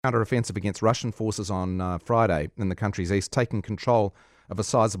counter-offensive against Russian forces on Friday in the country's east, taking control of a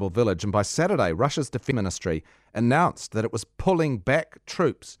sizable village. And by Saturday, Russia's defense ministry announced that it was pulling back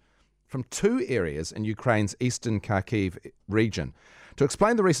troops from two areas in Ukraine's eastern Kharkiv region. To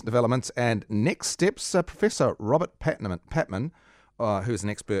explain the recent developments and next steps, Professor Robert Patman, who's an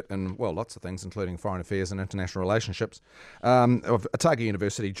expert in, well, lots of things, including foreign affairs and international relationships, of Otago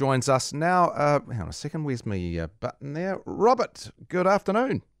University, joins us now. Hang on a second, where's my button there? Robert, good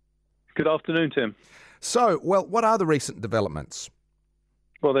afternoon. Good afternoon, Tim. So, well, what are the recent developments?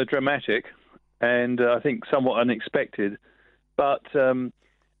 Well, they're dramatic and I think somewhat unexpected. But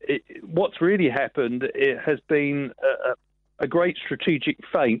what's really happened, it has been a great strategic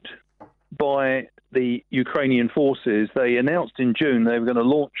feint by the Ukrainian forces. They announced in June they were going to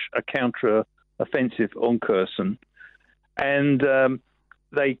launch a counter-offensive on Kherson. And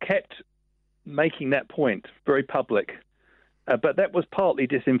they kept making that point very public. But that was partly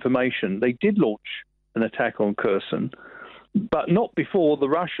disinformation. They did launch an attack on Kherson, but not before the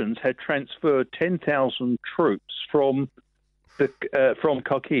Russians had transferred 10,000 troops from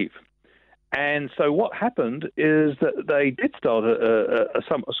Kharkiv. And so what happened is that they did start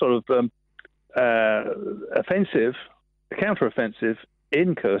some sort of counter-offensive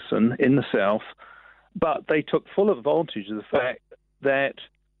in Kherson in the south, but they took full advantage of the fact that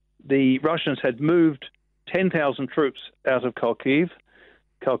the Russians had moved 10,000 troops out of Kharkiv.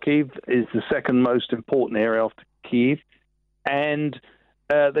 Kharkiv is the second most important area after Kyiv, and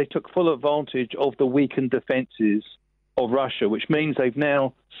they took full advantage of the weakened defences of Russia, which means they've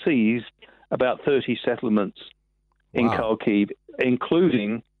now seized about 30 settlements in Kharkiv,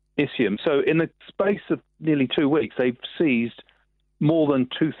 including Isium. So in the space of nearly 2 weeks, they've seized more than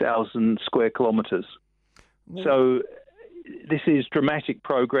 2,000 square kilometres. So this is dramatic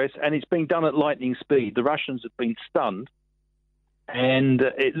progress, and it's being done at lightning speed. The Russians have been stunned, and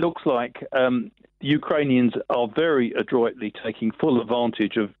it looks like the Ukrainians are very adroitly taking full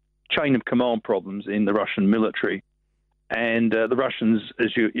advantage of chain of command problems in the Russian military. And the Russians,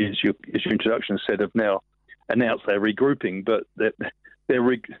 as your introduction said, have now announced they're regrouping, but that's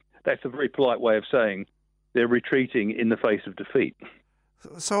a very polite way of saying they're retreating in the face of defeat.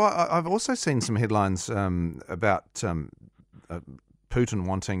 So I've also seen some headlines about Putin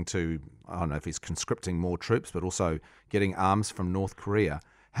wanting to, I don't know if he's conscripting more troops, but also getting arms from North Korea.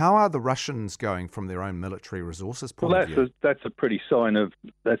 How are the Russians going from their own military resources point of view? That's a pretty sign of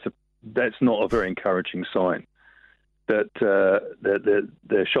that's not a very encouraging sign that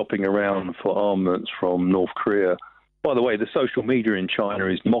they're shopping around for armaments from North Korea. By the way, the social media in China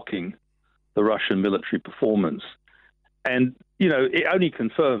is mocking the Russian military performance. And, it only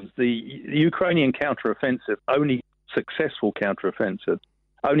confirms the Ukrainian counteroffensive, successful counteroffensive,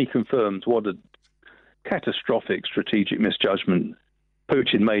 only confirms what a catastrophic strategic misjudgment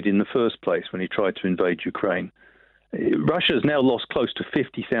Putin made in the first place when he tried to invade Ukraine. Russia has now lost close to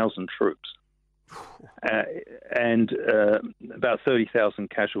 50,000 troops and about 30,000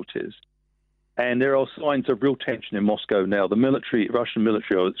 casualties. And there are signs of real tension in Moscow now. The Russian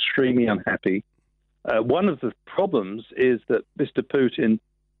military are extremely unhappy. One of the problems is that Mr. Putin,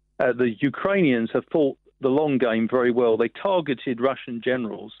 the Ukrainians have fought the long game very well. They targeted Russian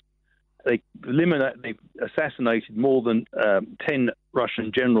generals. They assassinated more than 10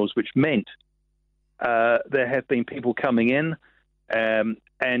 Russian generals, which meant there have been people coming in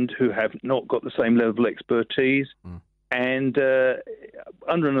and who have not got the same level of expertise. And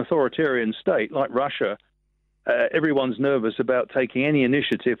under an authoritarian state like Russia, everyone's nervous about taking any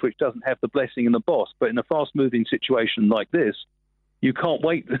initiative which doesn't have the blessing of the boss. But in a fast-moving situation like this, you can't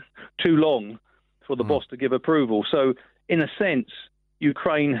wait too long for the boss to give approval. So, in a sense,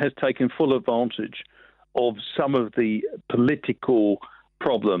 Ukraine has taken full advantage of some of the political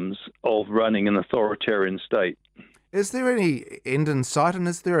problems of running an authoritarian state. Is there any end in sight, and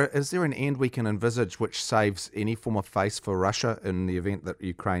is there an end we can envisage which saves any form of face for Russia in the event that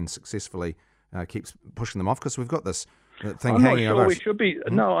Ukraine successfully keeps pushing them off? Because we've got this thing hanging over us. We should be.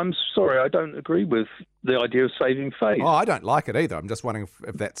 No, I'm sorry, I don't agree with the idea of saving face. Oh, I don't like it either. I'm just wondering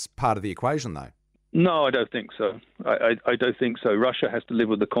if that's part of the equation, though. No, I don't think so. I don't think so. Russia has to live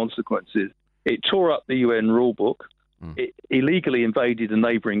with the consequences. It tore up the UN rulebook. It illegally invaded a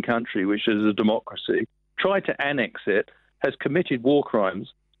neighbouring country, which is a democracy, tried to annex it, has committed war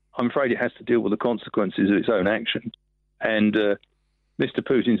crimes. I'm afraid it has to deal with the consequences of its own action. And Mr.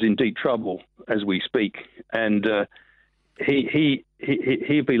 Putin's in deep trouble as we speak. And he'd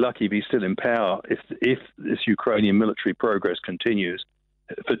be lucky if he's still in power if this Ukrainian military progress continues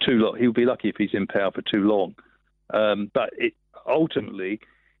for too long. He'll be lucky if he's in power for too long. But ultimately,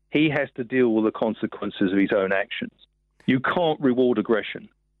 he has to deal with the consequences of his own actions. You can't reward aggression.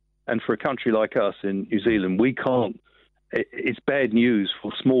 And for a country like us in New Zealand, we can't. It's bad news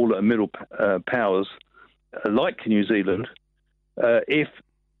for smaller and middle powers like New Zealand if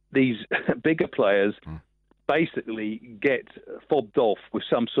these bigger players basically get fobbed off with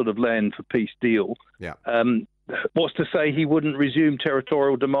some sort of land for peace deal. Yeah. What's to say he wouldn't resume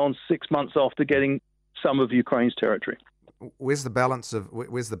territorial demands 6 months after getting some of Ukraine's territory? Where's the balance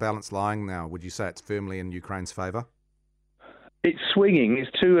lying now? Would you say it's firmly in Ukraine's favour? It's swinging. It's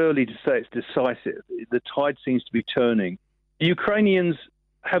too early to say it's decisive. The tide seems to be turning. The Ukrainians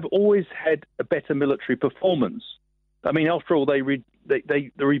have always had a better military performance. I mean, after all, they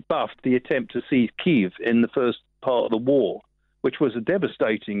rebuffed the attempt to seize Kyiv in the first part of the war, which was a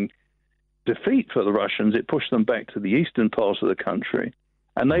devastating defeat for the Russians. It pushed them back to the eastern part of the country,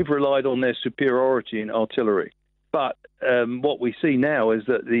 and they've relied on their superiority in artillery. But what we see now is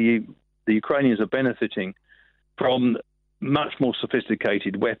that the Ukrainians are benefiting from much more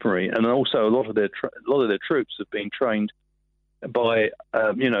sophisticated weaponry, and also a lot of their troops have been trained by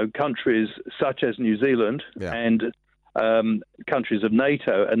countries such as New Zealand and countries of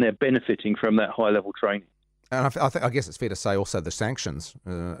NATO, and they're benefiting from that high level training. And I guess it's fair to say also the sanctions.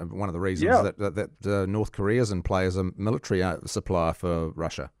 One of the reasons that North Korea is in play as a military supplier for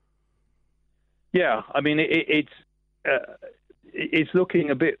Russia. Yeah, I mean it's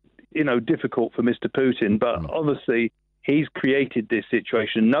looking a bit difficult for Mr. Putin, but obviously he's created this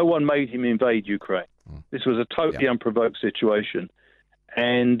situation. No one made him invade Ukraine. This was a totally unprovoked situation,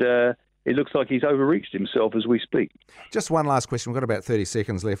 and it looks like he's overreached himself as we speak. Just one last question. We've got about 30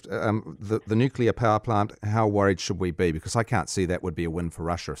 seconds left. The nuclear power plant, how worried should we be? Because I can't see that would be a win for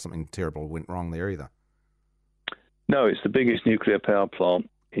Russia if something terrible went wrong there either. No, it's the biggest nuclear power plant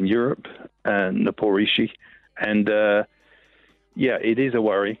in Europe, and Zaporizhzhia, and it is a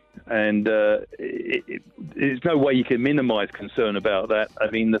worry, and there's no way you can minimize concern about that. I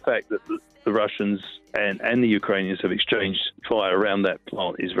mean, the fact that the Russians and the Ukrainians have exchanged fire around that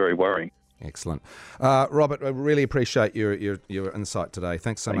plant is very worrying. Excellent. Robert, I really appreciate your insight today.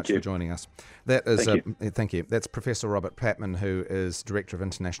 Thanks so much for joining us. Thank you. That's Professor Robert Patman, who is Director of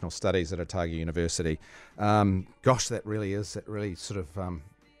International Studies at Otago University. That really sort of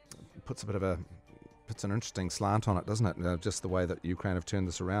puts an interesting slant on it, doesn't it? Just the way that Ukraine have turned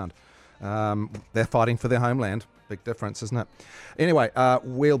this around. They're fighting for their homeland. Big difference, isn't it? Anyway,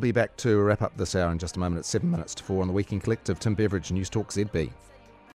 we'll be back to wrap up this hour in just a moment at 7 minutes to 4 on the Weekend Collective. Tim Beveridge, News Talk ZB.